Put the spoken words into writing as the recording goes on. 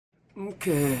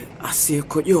Mke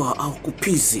asiekojoa au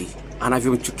kupizi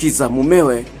anavyomchukiza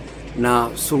mumewe na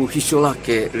suluhisho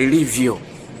lake lilivyo.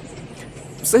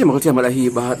 Msanii mkutia mada hii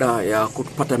baada ya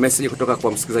kupata message kutoka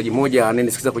kwa msikilizaji mmoja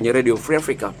anayenisikiliza kwenye Radio Free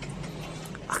Africa.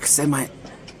 Akisema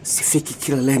sifiki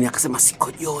kileleni, akasema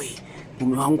sikojoi,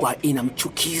 mume wangu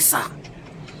inamchukiza.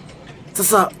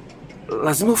 Sasa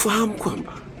lazima ufahamu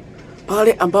kwamba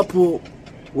pale ambapo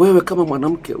wewe kama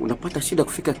mwanamke unapata shida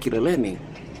kufika kileleni,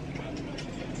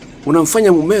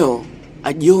 unamfanya mumeo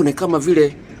ajione kama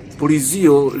vile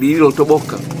pulizio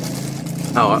lililotoboka.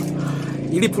 Sawa?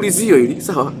 Ili pulizio hili,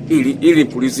 sawa? Ili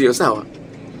pulizio, sawa?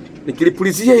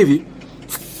 Nikilipulizia hivi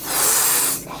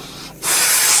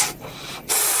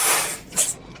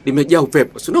limejaa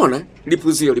upepo. Si unaona? Ili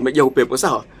pulizio limejaa upepo,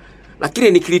 sawa?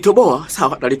 Lakini nikilitoboa,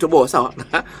 sawa? Nalitoboa, sawa?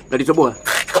 Nalitoboa.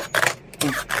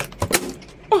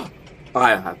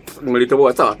 Haya,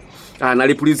 nimelitoboa, sawa?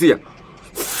 Nalipulizia.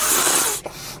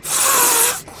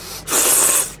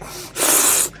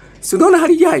 Si unaona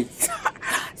halijai?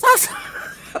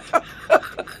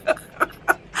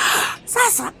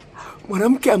 Sasa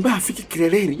mwanamke ambaye afiki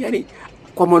kileleni, yani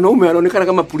kwa mwanaume anaonekana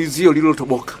kama pulizio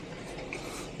lililotoboka.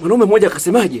 Mwanaume mmoja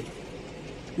akasemaje?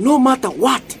 No matter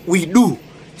what we do,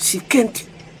 she can't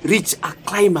reach a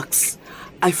climax.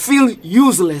 I feel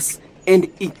useless and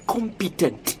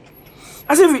incompetent.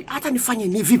 Asa hivi hata nifanye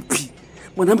ni vipi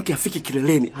mwanamke afiki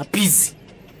kileleni Hapizz?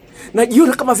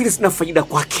 Najiona kama vile sina faida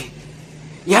kwake.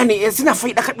 Yani sina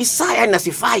faida kabisa, yani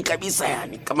nasifai kabisa,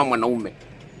 yani kama mwanaume.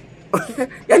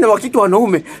 Yani wakati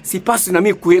wanaume sipasi na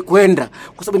mimi kwenda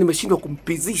kwa sababu nimeshindwa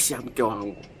kumpizisha mke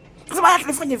wangu. Sasa hata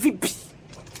nifanye vipi?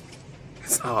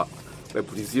 Sawa, wewe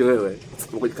pulizio wewe,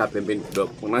 ngoja kaa pembeni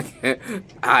kidogo. Manake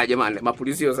jamani,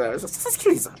 mapulizio sasa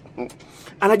sikiliza.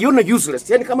 Anajiona useless,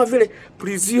 yani kama vile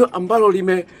pulizio ambalo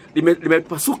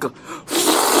limepasuka.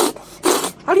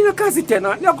 Halina kazi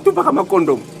tena, ni kutupa kama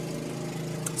kondomu.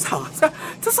 Sawa.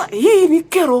 Sasa hii ni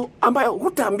kero ambayo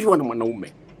hutaambiwa na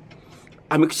mwanaume.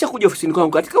 Amekisha kuja ofisini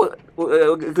kwangu katika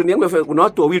kuna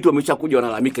watu wawili wameshakuja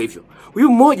wanalalamika hivyo. Huyu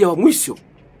mmoja wa mwisho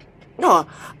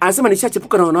anasema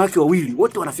nishachepuka na wanawake wawili,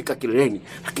 wote wanafika kileleni,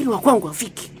 lakini wa kwangu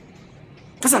hafiki.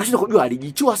 Sasa anashinda kujua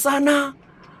alijichua sana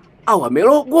au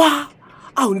amelogwa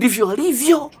au ndivyo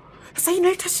alivyo. Sasa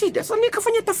inaleta shida. Sasa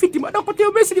nikafanya tafiti baada ya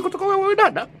kupata message kutoka kwa wewe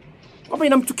dada kwamba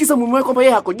inamchukiza mume wake kwamba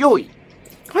yeye hakojoi.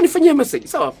 Anifanyia message,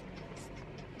 sawa?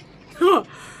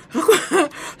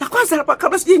 La kwanza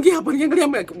kabla sijaingia hapo niangalia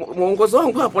mwongozo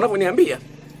wangu hapo anaponiambia.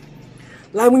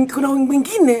 Kuna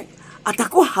mwingine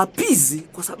atakuwa Hapizz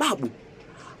kwa sababu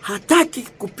hataki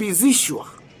kupizishwa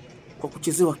kwa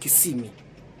kuchezewa kisimi.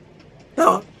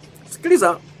 Sawa?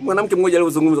 Sikiliza mwanamke mmoja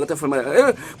aliyozungumza katika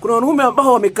familia. Kuna wanaume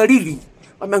ambao wamekalili,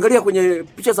 wameangalia kwenye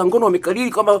picha za ngono,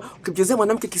 wamekalili kwamba ukichezea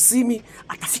mwanamke kisimi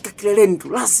atafika kileleni tu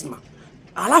lazima.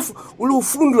 Alafu ule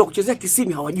ufundi wa kuchezea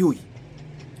kisimi hawajui.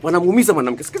 Wanamuumiza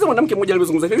mwanamke. Sikiza mwanamke mmoja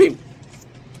aliyozungumza hivi.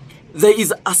 There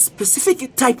is a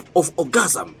specific type of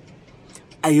orgasm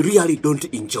I really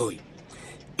don't enjoy.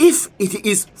 If it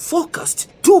is focused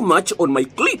too much on my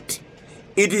clit,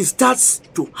 it starts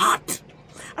to hurt.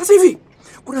 Sasa hivi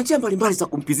kuna njia mbalimbali za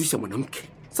kumpizisha mwanamke.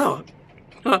 Sawa?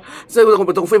 Sasa hivi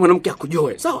unataka kufanya mwanamke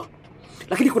akojoe, sawa?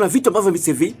 Lakini kuna vitu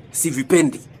ambavyo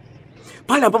sivipendi.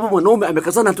 Pale ambapo mwanaume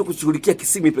amekazana tu kushughulikia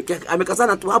kisimi peke yake,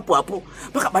 amekazana tu hapo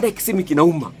mpaka baadaye kisimi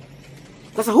kinauma.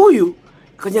 Sasa huyu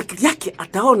kwenye akili yake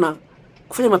ataona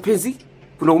kufanya mapenzi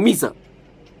kunaumiza.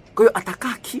 Kwa hiyo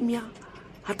atakaa kimya,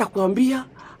 hata kuambia,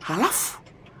 halafu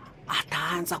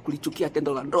ataanza kulichukia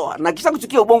tendo la ndoa. Na kisha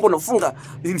kuchukia ubongo unafunga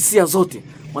hisia zote,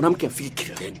 mwanamke afiki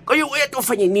kileleni. Kwa hiyo wewe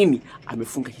ufanye nini?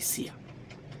 Amefunga hisia.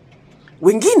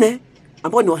 Wengine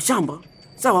ambao ni washamba,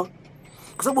 sawa?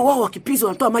 Kwa sababu wao wakipiza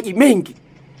wanatoa maji mengi.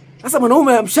 Sasa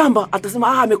mwanaume ya mshamba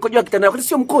atasema amekojoa kitanda, wakati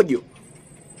sio mkojo.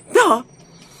 Sawa?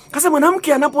 Sasa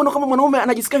mwanamke anapoona kama mwanaume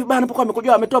anajisikia vibaya anapokuwa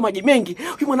amekojoa ametoa maji mengi,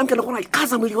 huyu mwanamke anakuwa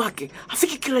anakaza mwili wake,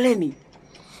 afiki kileleni.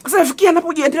 Sasa afikia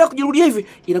anapojiendelea kujirudia hivi,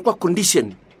 inakuwa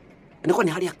condition. Inakuwa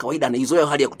ni hali ya kawaida, anaizoea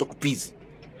hali ya kutokupizi.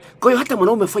 Kwa hiyo hata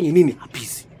mwanaume afanye nini?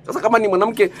 Hapizi. Sasa kama ni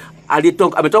mwanamke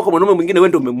ametoka kwa mwanaume mwingine, wewe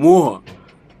ndio umemuoa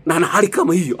na ana hali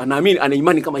kama hiyo, anaamini, ana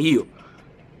imani kama hiyo,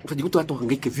 utajikuta hata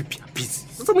uhangaike vipi Hapizz.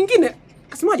 Sasa mwingine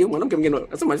akasemaje, mwanamke mwingine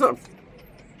akasema,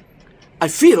 I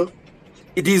feel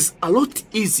it is a lot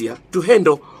easier to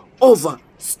handle over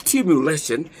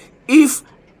stimulation if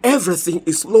everything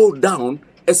is slowed down,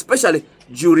 especially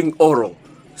during oral.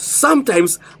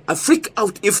 Sometimes I freak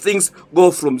out if things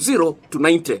go from 0 to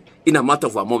 90 in a matter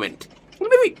of a moment.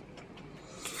 Maybe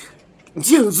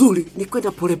njia nzuri ni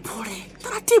kwenda pole pole,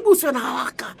 taratibu, usio na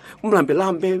haraka.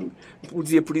 Mlambe,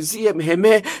 pulizie,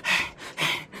 meheme.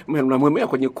 Mnamwemea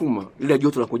kwenye kuma, ile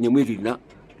joto la kwenye mwili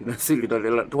Ina siri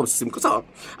ndio msisimko sawa.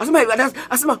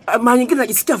 Asema mara nyingine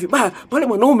najisikia vibaya pale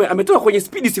mwanaume ametoka kwenye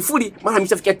speed 0 mara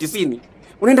ameshafikia 90.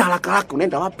 Unaenda haraka haraka,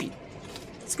 unaenda wapi?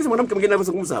 Sikiza mwanamke mwingine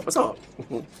anavyozungumza hapa sawa.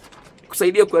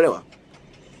 Kusaidia kuelewa.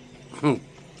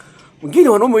 Wengine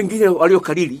wanaume wengine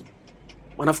waliokalili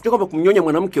wanafikiria kwamba kumnyonya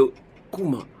mwanamke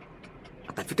kuma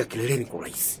atafika kileleni kwa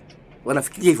urahisi.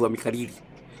 Wanafikiria hivyo wamekalili.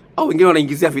 Au wengine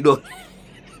wanaingizia vidole.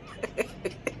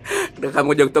 Dada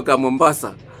mmoja kutoka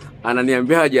Mombasa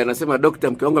ananiambiaje, anasema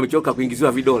daktari, mke wangu amechoka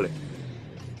kuingiziwa vidole.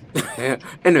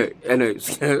 Anyway,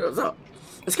 so,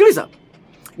 sikiliza.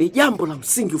 Ni jambo la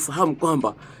msingi ufahamu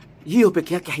kwamba hiyo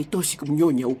peke yake haitoshi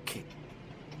kumnyonya uke.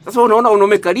 Sasa unaona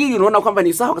umekalili, unaona kwamba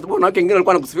ni sawa kwa sababu wanawake wengine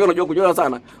walikuwa wanakusifia unajua kunyonya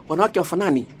sana. Wanawake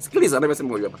wafanani. Sikiliza anavyosema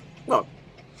huyo hapa. No.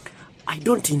 I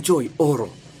don't enjoy oral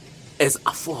as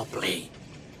a foreplay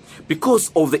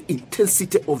because of the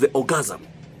intensity of the orgasm.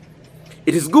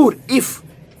 It is good if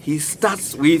he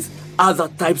starts with other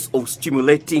types of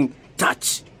stimulating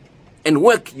touch and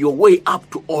work your way up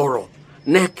to oral,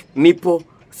 neck, nipple,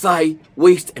 thigh,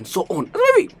 waist and so on.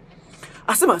 Maybe.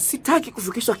 Asema sitaki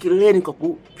kufikishwa kileleni kwa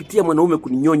kupitia mwanaume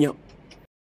kuninyonya.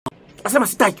 Asema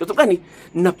sitaki, kwa sababu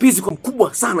nina pizi kwa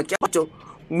mkubwa sana kiacho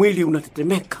mwili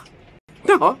unatetemeka.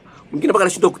 No, mwingine mpaka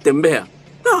anashindwa kutembea.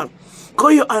 No.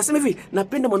 Kwa hiyo anasema hivi,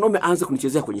 napenda mwanaume aanze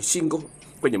kunichezea kwenye shingo,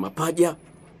 kwenye mapaja,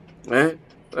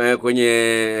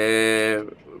 kwenye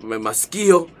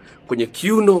masikio, kwenye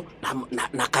kiuno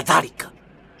na kadhalika.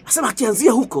 Asema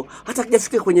akianzia huko hata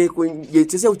akijafika kwenye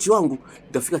chezea uchi wangu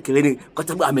nitafika kileleni kwa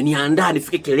sababu ameniandaa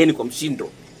nifike kileleni kwa mshindo.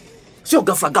 Sio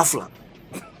ghafla.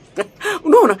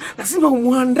 Unaona? Lazima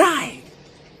umuandae.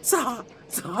 Sawa.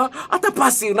 Hata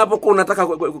pasi unapokuwa unataka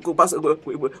kupasa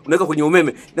unaweka kwenye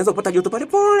umeme, inaweza kupata joto pale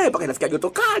pole mpaka inafikia joto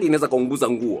kali, inaweza kaunguza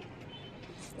nguo.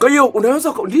 Kwa hiyo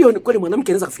unaweza ndio kweli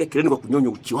mwanamke anaweza kufika kileleni kwa kunyonya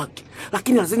uchi wake,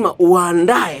 lakini lazima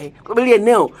uandae kwa ile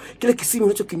eneo kile kisimi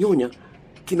unachokinyonya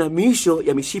kina miisho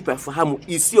ya mishipa ya fahamu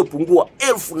isiyopungua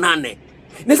 8,000.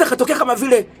 Inaweza katokea kama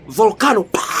vile volcano.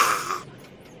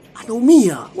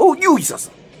 Anaumia. Wewe hujui sasa.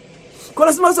 Kwa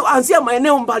lazima aanzia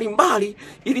maeneo mbalimbali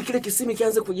ili kile kisimi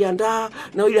kianze kujiandaa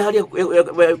na ile hali ya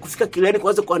kufika kileleni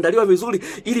kuanza kuandaliwa vizuri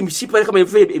ili mishipa ile kama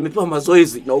imepewa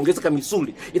mazoezi na ongezeka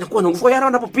misuli inakuwa na nguvu. Yana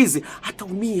anapopiz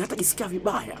hataumia, hatajisikia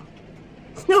vibaya.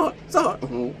 Sawa.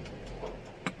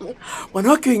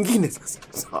 Wanawake wengine sasa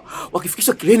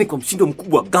wakifikisha kileleni kwa mshindo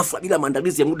mkubwa ghafla bila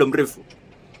maandalizi ya muda mrefu,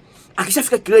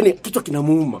 akishafika kileleni kichwa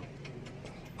kinamuuma.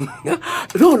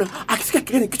 Unaona, akifika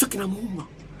kileleni kichwa kinamuuma.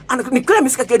 Ni kile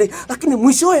amefika kileleni lakini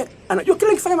mwishowe anajua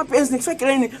kile kifanya mapenzi nikifika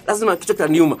kileleni lazima kichwa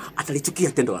kitaniuma,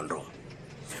 atalichukia tendo la ndoa.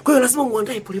 Kwa hiyo lazima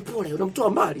muandae polepole, unamtoa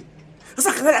mbali.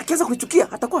 Sasa akianza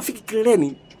kulichukia atakuwa afiki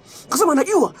kileleni. Kwa sababu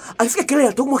anajua akifika kileleni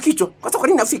ataumwa kichwa. Kwa sababu kwa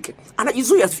nini afike?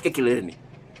 Anajizuia asifike kileleni.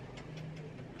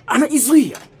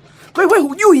 Anajizuia. Kwa hiyo wewe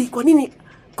hujui kwa nini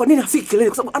afiki kileleni,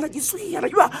 kwa sababu anajizuia.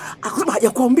 Anajua kwa sababu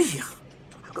hajakwambia.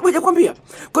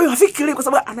 Kwa hiyo hafiki kileleni kwa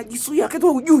sababu anajizuia. Wakati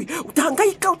wewe hujui,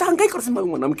 utahangaika unasema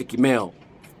mwanamke kimeo.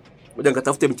 Ngoja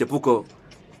nikatafute mchepuko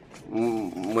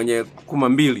mwenye kuma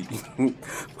 2.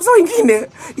 Kwa sababu wengine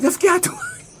inafikia hata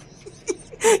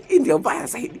ndio mbaya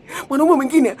zaidi. Mwanaume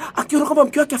mwingine akiona kwamba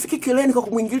mke wake afiki kileleni kwa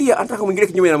kumwingilia, anataka kumwingilia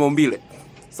kinyume na maumbile.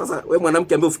 Sasa wewe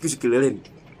mwanamke ambaye ufikishi kileleni,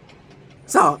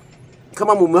 sawa?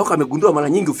 Kama mume wako amegundua mara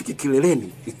nyingi ufiki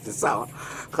kileleni, sawa?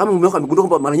 Kama mume wako amegundua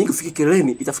kwamba mara nyingi ufiki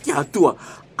kileleni, itafikia hatua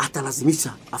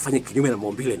atalazimisha afanye kinyume na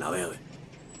maumbile na wewe.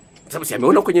 Sababu si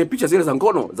ameona kwenye picha zile za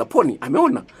ngono za poni,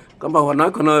 ameona kwamba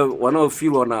wanawake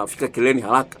wanaofeel wanafika kileleni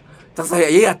haraka. Sasa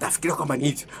yeye atafikiria kwamba ni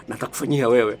hicho na atakufanyia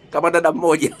wewe kama dada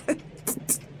mmoja.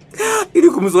 Ili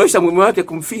kumzoesha mume wake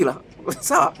kumfila,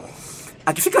 sawa?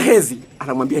 Akifika hedhi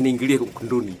anamwambia niingilie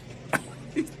kunduni.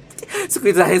 Siku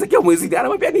hizo hedhi kwa mwezi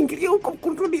anamwambia niingilie huko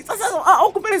kunduni. Sasa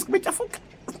huko mbele kumechafuka.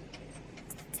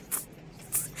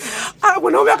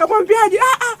 Mwanaume akamwambiaje?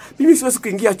 Mimi siwezi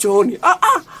kuingia chooni.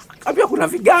 Akamwambia kuna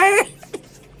vigae.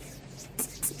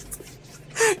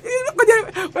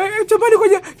 Chobani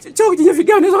kwenye choo chenye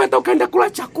vigae unaweza hata ukaenda kula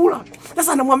chakula.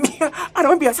 Sasa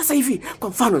anamwambia sasa hivi kwa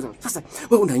mfano sasa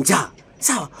wewe una njaa.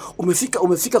 Sawa,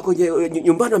 umefika kwenye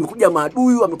nyumbani, wamekuja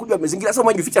maadui, wamekuja wamezingira, sasa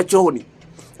umejificha chooni.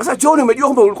 Sasa chooni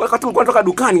umejua kwamba ulikuwa unatoka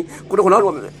dukani, kuna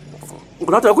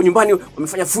watu wako nyumbani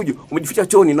wamefanya fujo, umejificha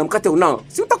chooni na mkate unao.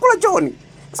 Si utakula chooni.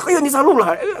 Sasa hiyo ni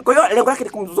dharura. Kwa hiyo lengo lake ni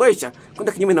kumzoesha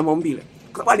kwenda kinyume na maumbile.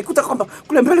 Kwa sababu alikuta kwamba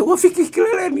kule mbele hufiki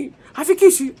kileleni,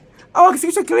 hafikishi. Au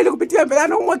akifikisha kileleni kupitia mbele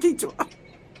anaumwa kichwa.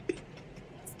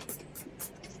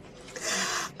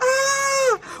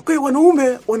 Kwa hiyo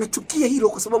wanaume wanachukia hilo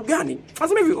kwa sababu gani?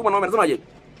 Nasema hivi, wanaume anasemaje?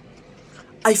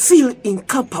 I feel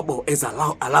incapable as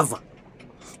a lover.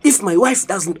 If my wife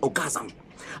doesn't orgasm,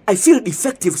 I feel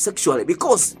defective sexually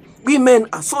because Women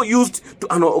are so used to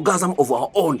an orgasm of our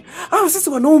own. Sisi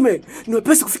wanaume ni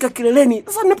wepesi kufika kileleni.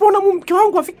 Sasa ninapoona mke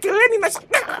wangu afika kileleni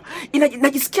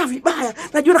najisikia vibaya.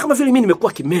 Najiona kama vile mimi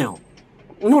nimekuwa kimeo.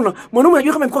 Unaona, mwanaume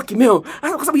anajua kama amekuwa kimeo.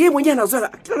 Kwa sababu yeye mwenyewe anazoea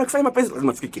kila anafanya mapenzi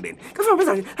lazima afike kileleni. Kafanya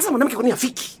mapenzi sasa mwanamke kwa nini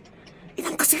afiki?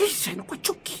 Inamkasirisha, inakuwa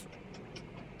chuki.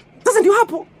 Sasa ndio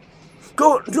hapo.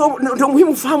 Kwa ndio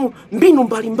muhimu fahamu mbinu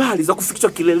mbalimbali za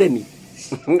kufikishwa kileleni.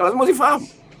 Lazima uzifahamu.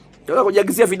 Nataka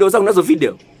kujiagizia video zangu nazo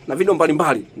video na video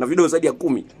mbalimbali na video zaidi ya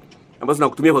 10 ambazo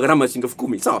nakutumia kwa gharama ya shilingi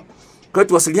 10,000. Sawa? Kwa hiyo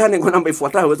tuwasiliane kwa namba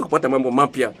ifuatayo uweze kupata mambo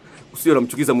mapya usio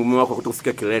unamchukiza mume wako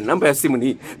kutofika kileleni. Namba ya simu ni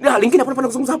hii. Na lingine hapo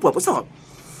kuzungumza hapo. Sawa?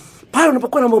 Pale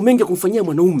unapokuwa na mambo mengi ya kumfanyia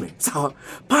mwanaume, sawa?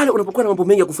 Pale unapokuwa na mambo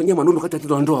mengi ya kumfanyia mwanaume wakati wa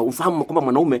tendo la ndoa, ufahamu kwamba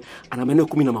mwanaume ana maeneo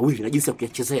 12 na jinsi ya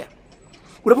kuyachezea.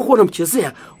 Unapokuwa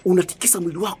unamchezea, unatikisa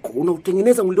mwili wako,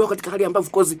 unautengeneza mwili wako katika hali ambayo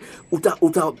of course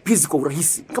utapizz kwa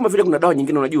urahisi. Kama vile kuna dawa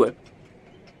nyingine unajua,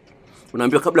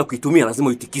 unaambiwa kabla kuitumia lazima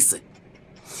uitikise.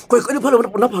 Kwa hiyo pale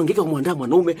unapohangaika kumwandaa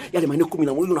mwanaume, yale maeneo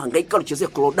 12 unahangaika, unachezea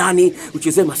korodani,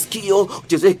 uchezee masikio,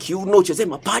 uchezee kiuno, uchezee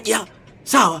mapaja,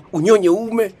 sawa? Unyonye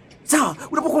uume. Sawa,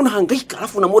 unapokuwa unahangaika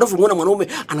alafu unamuona mwanaume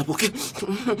anapokea.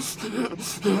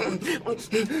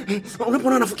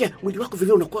 Unapoona anapokea, mwili wako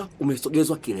vile unakuwa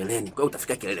umesogezwa kileleni. Kwa hiyo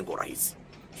utafika kilele kwa urahisi.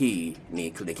 Hii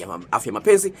ni kliniki ya afya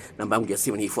mapenzi. Namba yangu ya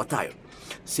simu ni ifuatayo: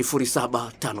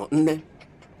 0754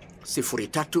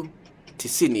 03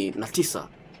 99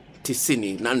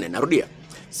 94. Narudia,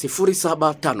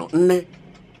 0754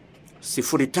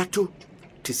 03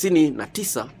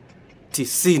 99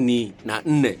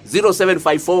 94.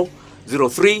 0754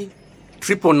 03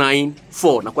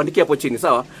 99994 na kuandikia hapo chini,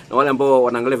 sawa? Na wale ambao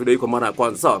wanaangalia video hii kwa mara ya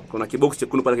kwanza, sawa, kuna kibox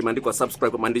chekundu pale kimeandikwa subscribe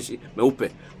kwa maandishi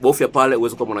meupe. Bofya pale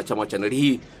uweze kuwa mwanachama wa channel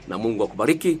hii, na Mungu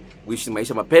akubariki, uishi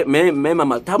maisha mema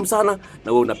matamu sana,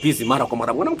 na wewe unapizz mara kwa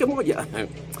mara mwanamke mmoja.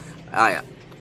 Haya.